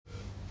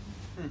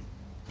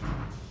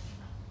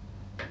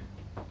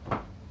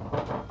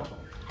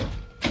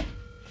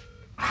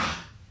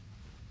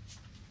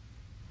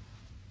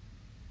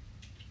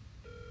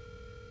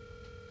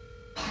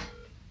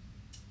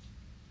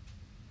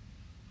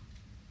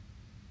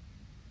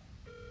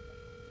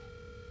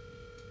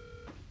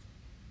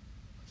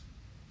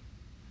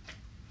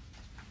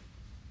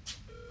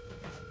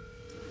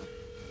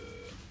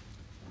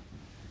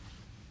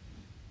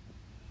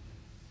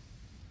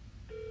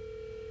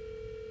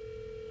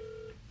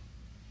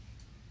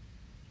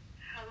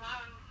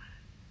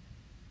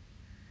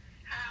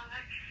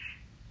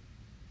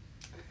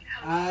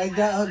I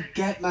don't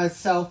get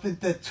myself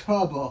into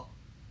trouble.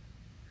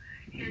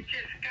 You just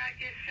got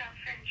yourself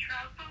in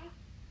trouble?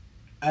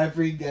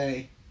 Every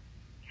day.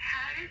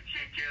 How did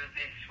you do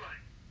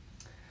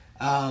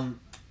this one?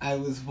 I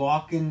was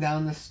walking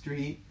down the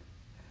street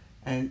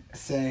and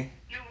say,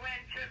 You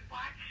went to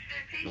what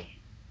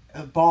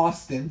city?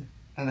 Boston,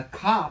 and a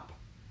cop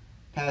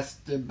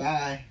passed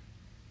by.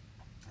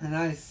 And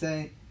I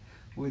say,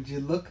 would you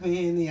look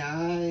me in the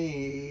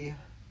eye?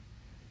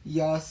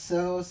 You're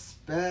so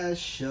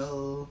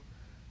special.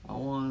 I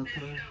want They're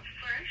so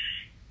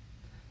fresh.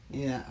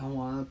 Yeah, I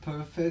want a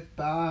perfect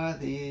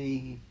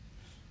body.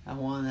 I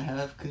want to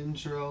have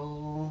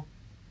control.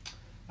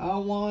 I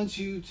want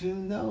you to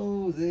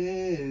know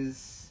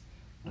this.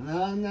 When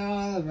I'm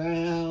not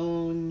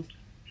around,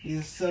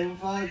 you're so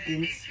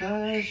fucking special.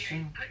 Did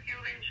they put you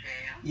in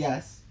jail?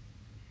 Yes,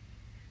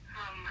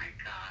 Oh my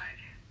God.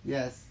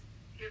 yes.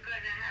 You're gonna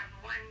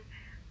have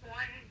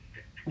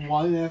one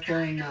One after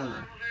title another.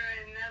 over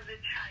another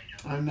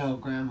title. I know,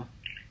 Grandma.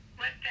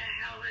 What the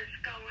hell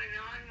is going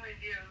on with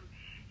you?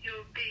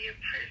 You'll be a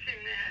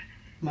prisoner.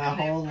 My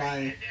whole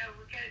life,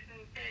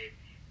 They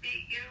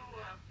beat you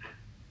up.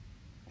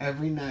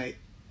 every night.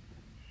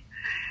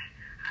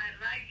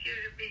 I'd like you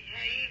to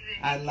behave.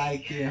 And I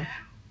like get you. out.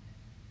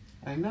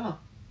 I know.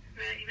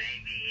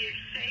 Maybe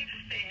you're safe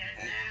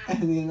there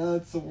now. And you know,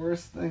 it's the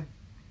worst thing.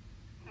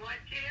 What,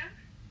 dear?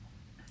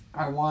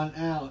 I want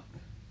out.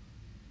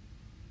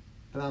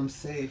 But I'm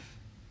safe.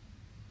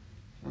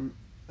 I'm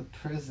a You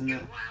prisoner.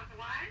 want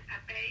what?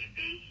 A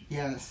baby?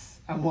 Yes,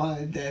 I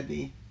want a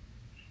Debbie.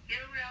 You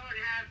don't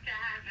have to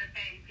have a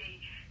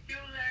baby. You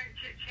learn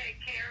to take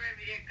care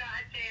of your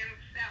goddamn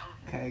self.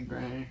 Okay,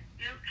 Granny.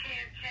 You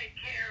can't take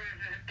care of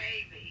a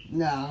baby.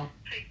 No,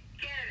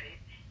 Forget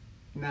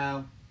it.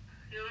 no.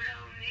 You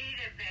don't need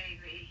a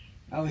baby.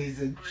 Oh, he's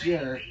a Baby.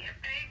 jerk. A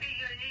baby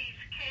who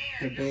needs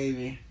care. The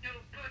baby. You'll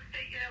put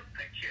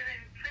you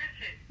in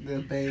prison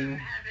The for baby.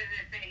 having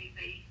a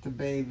baby. The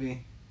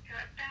baby.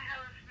 What the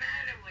hell's the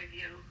matter with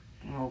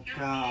you? Oh, You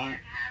God.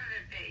 can't have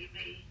a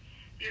baby.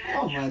 You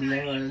Oh, have my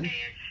too much Lord.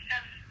 bad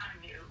stuff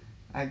on you.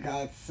 I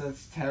got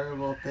such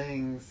terrible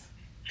things.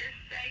 Just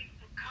stay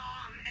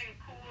calm and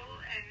cool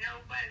and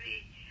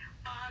nobody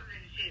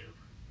bothers you.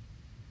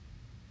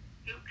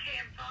 You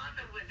can't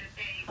bother with a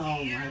baby.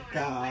 Oh, You my don't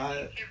know when God.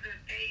 you give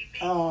a baby.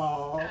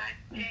 Oh, God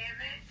damn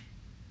it.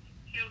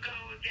 You go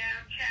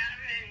downtown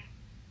and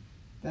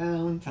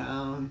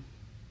downtown.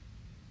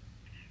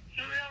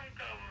 you don't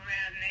go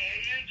around there.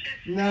 You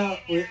just No,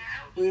 stay in your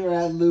house we were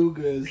at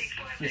Luger's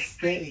before for they break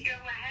steak. your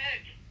head.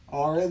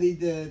 Already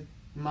did,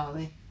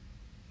 Mommy.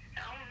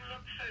 Don't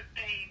look for a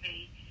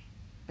baby.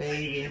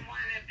 Baby. You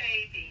want a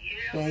baby. You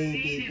don't Baby,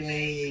 need a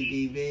baby,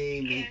 You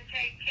baby. can't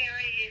take care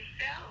of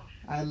yourself.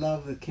 I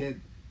love the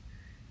kid.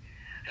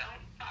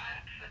 Don't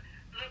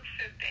look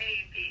for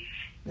babies.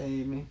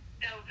 Baby.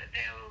 They'll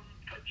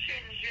put you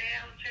in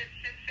jail just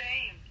the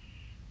same.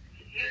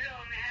 You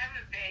don't have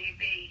a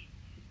baby.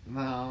 You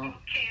No.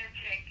 can't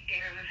take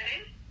care of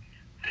it.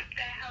 What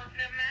the hell's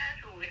the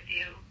matter with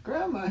you?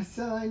 Grandma, I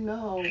said I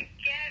know.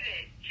 Forget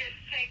it. Just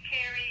take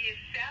care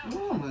of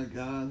yourself. Oh, my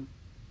God.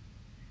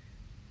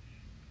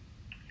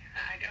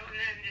 I don't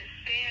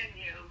understand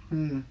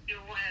you. You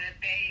want a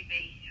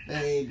baby.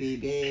 Baby,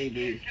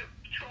 baby, Is it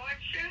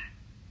torture?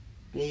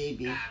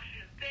 baby. God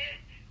forbid.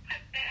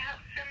 What the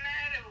hell's the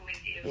matter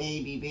with you?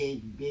 Baby,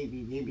 baby,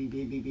 baby, baby,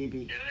 baby, baby.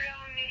 You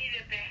don't need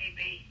a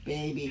baby.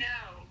 Baby.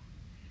 No.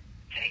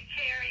 Take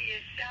care of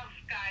yourself,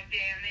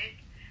 goddammit.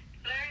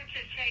 Learn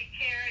to take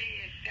care of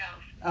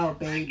yourself. Oh,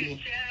 Like a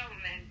baby.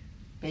 gentleman.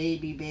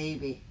 Baby,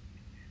 baby.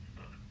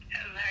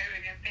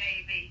 Learn a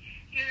baby.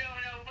 You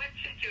don't know what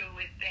to do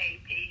with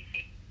babies.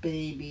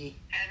 Baby.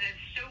 And a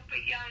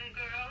stupid young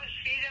girl,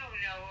 she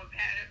don't know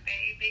about a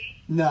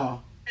baby.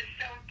 No. Just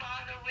don't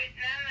bother with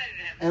none of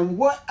them. And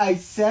what I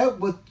said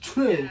was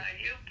true. You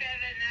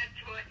better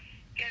not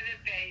get a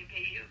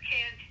baby. You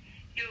can't.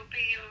 You'll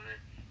be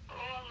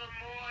all the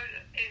more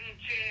in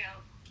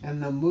jail.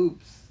 And the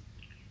moops.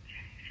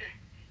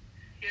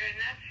 You're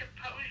not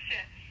supposed to.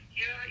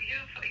 You're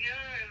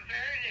a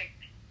verdict.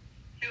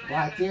 You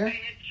What, have dear? a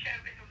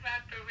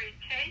bad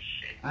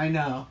reputation. I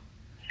know.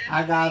 Just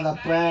I got a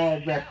stay by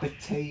bad yourself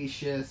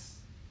reputation.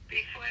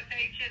 before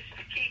they just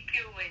keep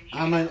you in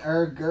jail. I'm an And that's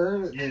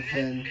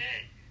Ergurdifen. it.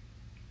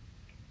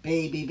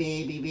 Baby,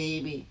 baby,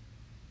 baby.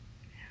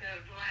 You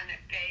want a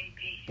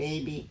baby.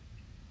 Baby.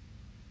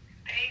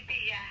 Baby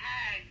you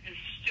had, you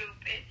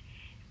stupid.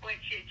 What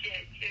you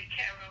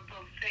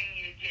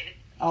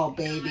Oh, You're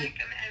baby.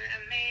 like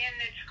a man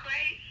that's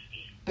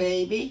crazy.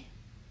 Baby.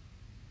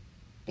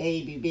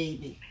 Baby,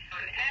 baby.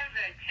 Don't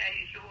ever tell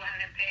you want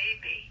a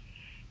baby.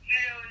 You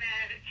don't know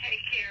how to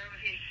take care of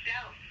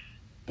yourself.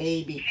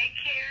 Baby. Take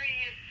care of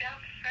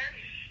yourself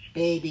first.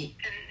 Baby.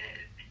 And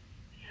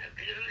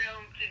you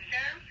don't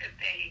deserve a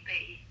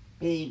baby.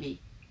 Baby.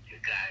 You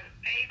got a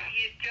baby,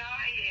 you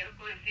die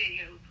with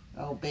you.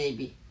 Oh,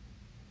 baby.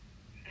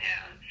 No,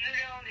 you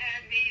don't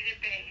need a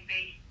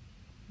baby.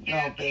 You Oh,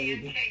 can't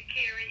baby. take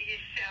care of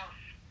yourself.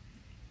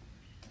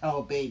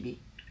 Oh, baby.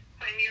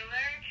 When you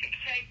learn to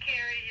take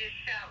care of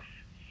yourself,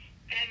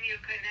 then you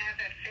can have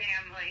a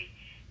family.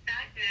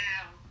 Not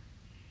now.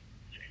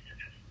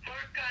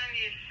 Work on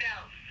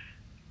yourself.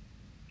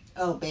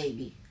 Oh,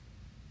 baby.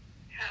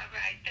 All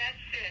right,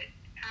 that's it.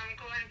 I'm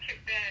going to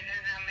bed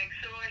and I'm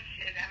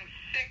exhausted. I'm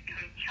sick.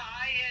 I'm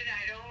tired.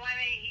 I don't want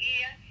to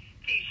hear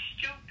these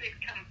stupid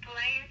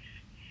complaints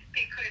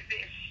because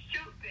they're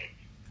stupid.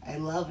 I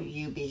love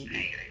you, baby.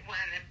 I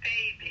want a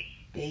baby.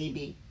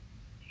 Baby.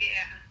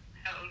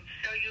 Yeah. Oh,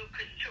 so you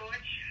could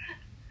torture?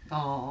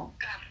 Oh,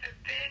 God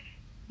forbid.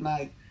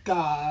 my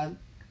God.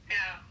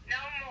 No,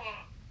 no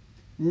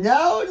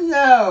more.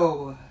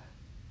 No.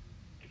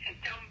 And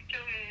don't do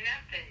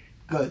nothing.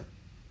 Good.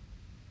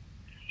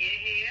 You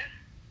hear?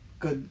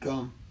 Good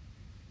gum.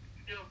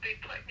 You'll be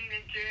put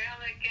in jail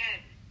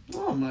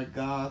again. Oh, my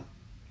God.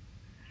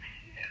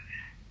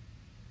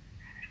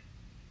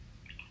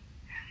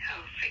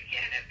 Oh,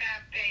 forget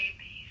about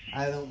babies.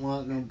 I don't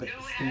want no You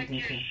had stinking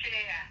your kid.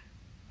 share.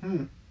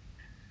 Hmm.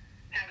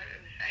 That was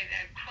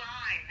a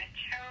crime, a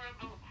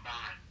terrible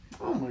crime.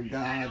 Oh, my I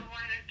God. don't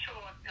want to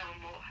talk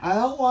no more. I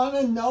don't want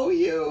to know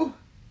you.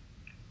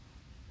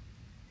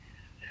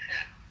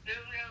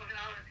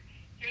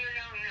 You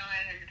don't know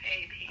any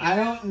baby. I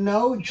don't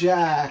know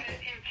Jack. You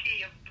into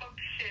your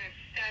books and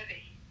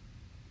study.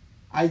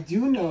 I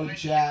do know Or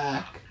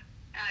Jack.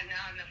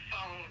 on the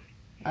phone.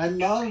 I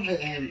love You can get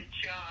him.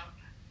 a job.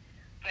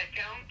 But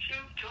don't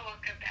you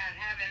talk about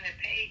having a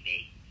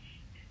baby.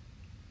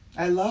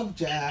 I love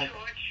Jack.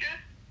 Torture?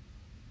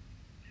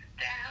 What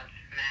the hell's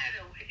the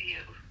matter with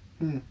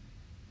you?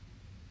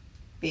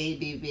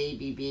 Baby,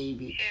 baby,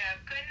 baby. Yeah,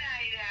 good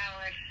night,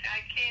 Alex. I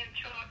can't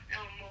talk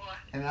no more.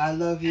 And I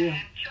love you. And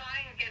try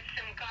and get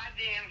some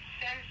goddamn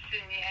sense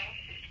in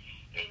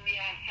your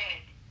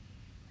head.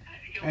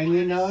 And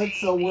you know want a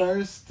it's the baby.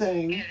 worst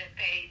thing. Get a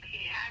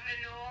baby. Have a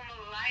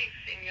normal life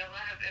and you'll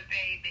have a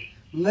baby.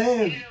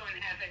 Live. You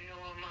don't have a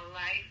normal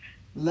life.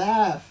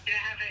 Laugh. You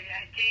have a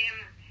damn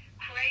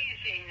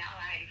crazy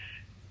life.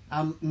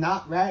 I'm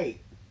not right.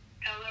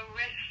 They'll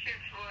arrest you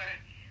for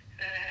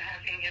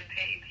having a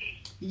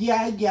baby.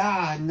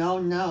 Yeah.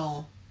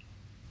 No.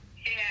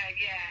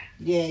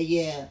 Yeah.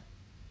 Yeah.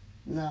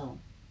 No.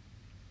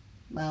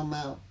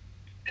 No.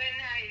 Good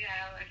night,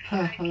 Alex.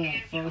 I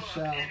can't For talk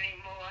sure.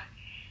 anymore.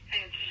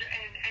 And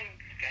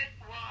get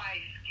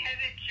wise. Get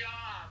a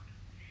job.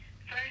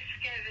 First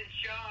get a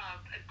job.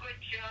 A good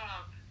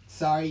job.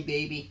 Sorry,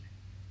 baby.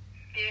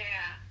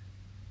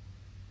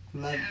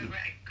 Yeah. Love All you.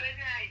 right. Good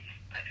night.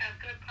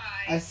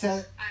 Goodbye. I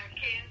said I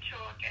can't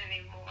talk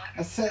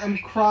anymore. I'm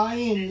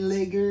crying,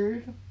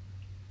 Ligger.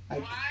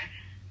 What?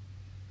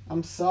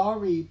 I'm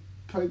sorry,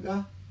 Pugga.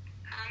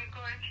 I'm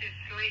going to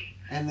sleep.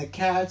 And the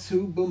cats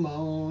who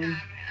bemoan. I'm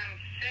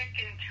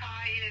sick and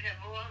tired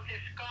of all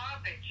this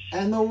garbage.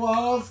 And the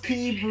walls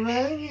keep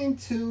ringing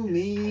to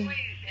me. Poison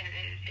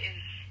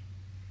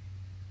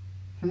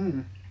is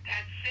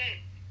that's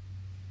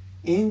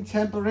it.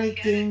 Intemperate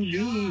Get a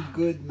indeed, job.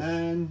 good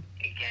man.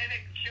 You get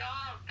a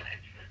job.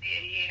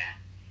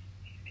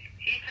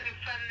 Even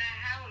from the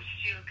house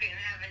you can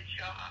have a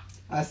job.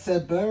 I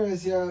said, Burr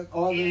is your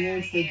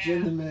ordinance Yeah.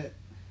 legitimate.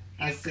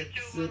 I You said, could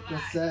do a sick or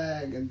lot.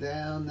 sag and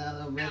down, not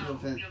No,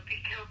 irrelevant. you'll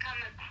become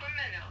a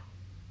criminal.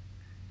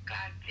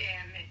 God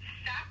damn it.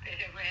 Stop it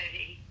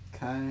already.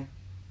 Okay.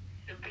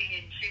 You'll be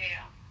in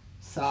jail.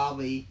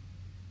 Sorry.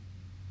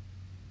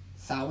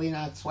 Sorry,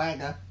 not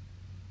swagger.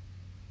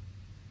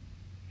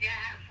 You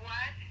have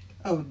what?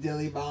 Oh,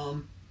 Dilly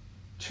Bomb.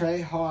 Trey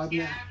You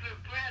Hardman. have a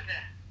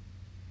brother.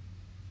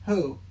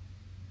 Who?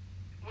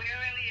 Where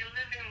are you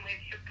living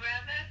with your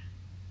brother?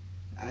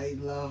 I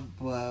love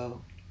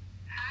Blow.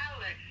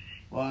 Alex,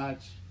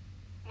 Watch.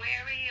 where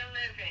are you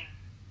living?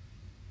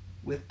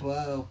 With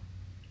Blow.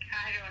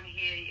 I don't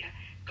hear you.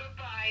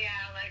 Goodbye,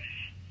 Alex.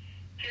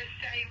 Just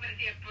stay with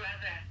your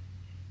brother.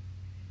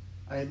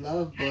 I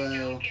love And Blow.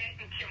 you'll get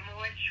into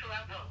more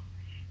trouble.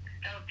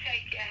 They'll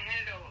take your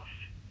head off.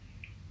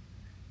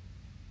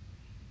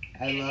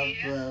 I love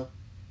Blow.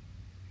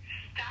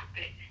 Stop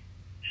it.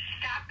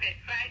 Stop it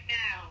right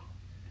now.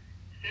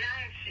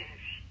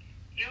 Nonsense.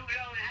 You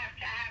don't have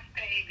to have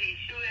babies.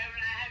 You don't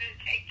know how to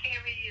take care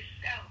of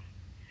yourself.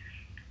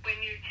 When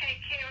you take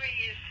care of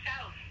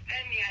yourself,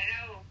 then you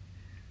know,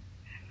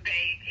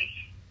 baby.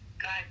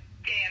 God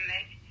damn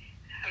it.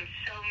 I'm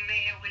so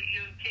mad what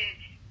you did.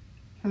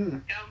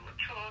 Don't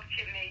talk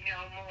to me no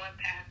more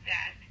about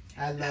that.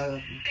 I love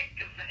I'm sick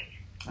of it.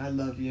 I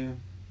love you.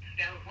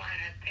 Don't want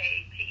a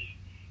baby.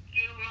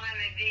 You want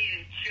to need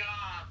a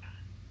job.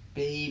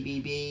 Baby,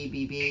 baby,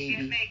 You can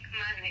baby. make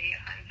money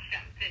on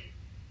something.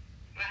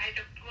 Write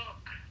a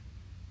book.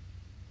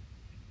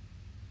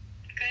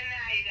 Good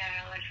night,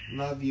 Alice.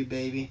 Love you,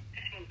 baby.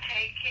 And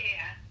take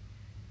care.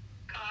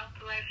 God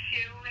bless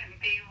you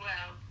and be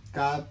well.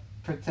 God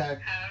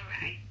protect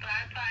All right.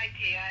 Bye-bye,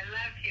 dear. I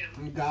love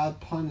you. and God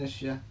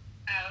punish you.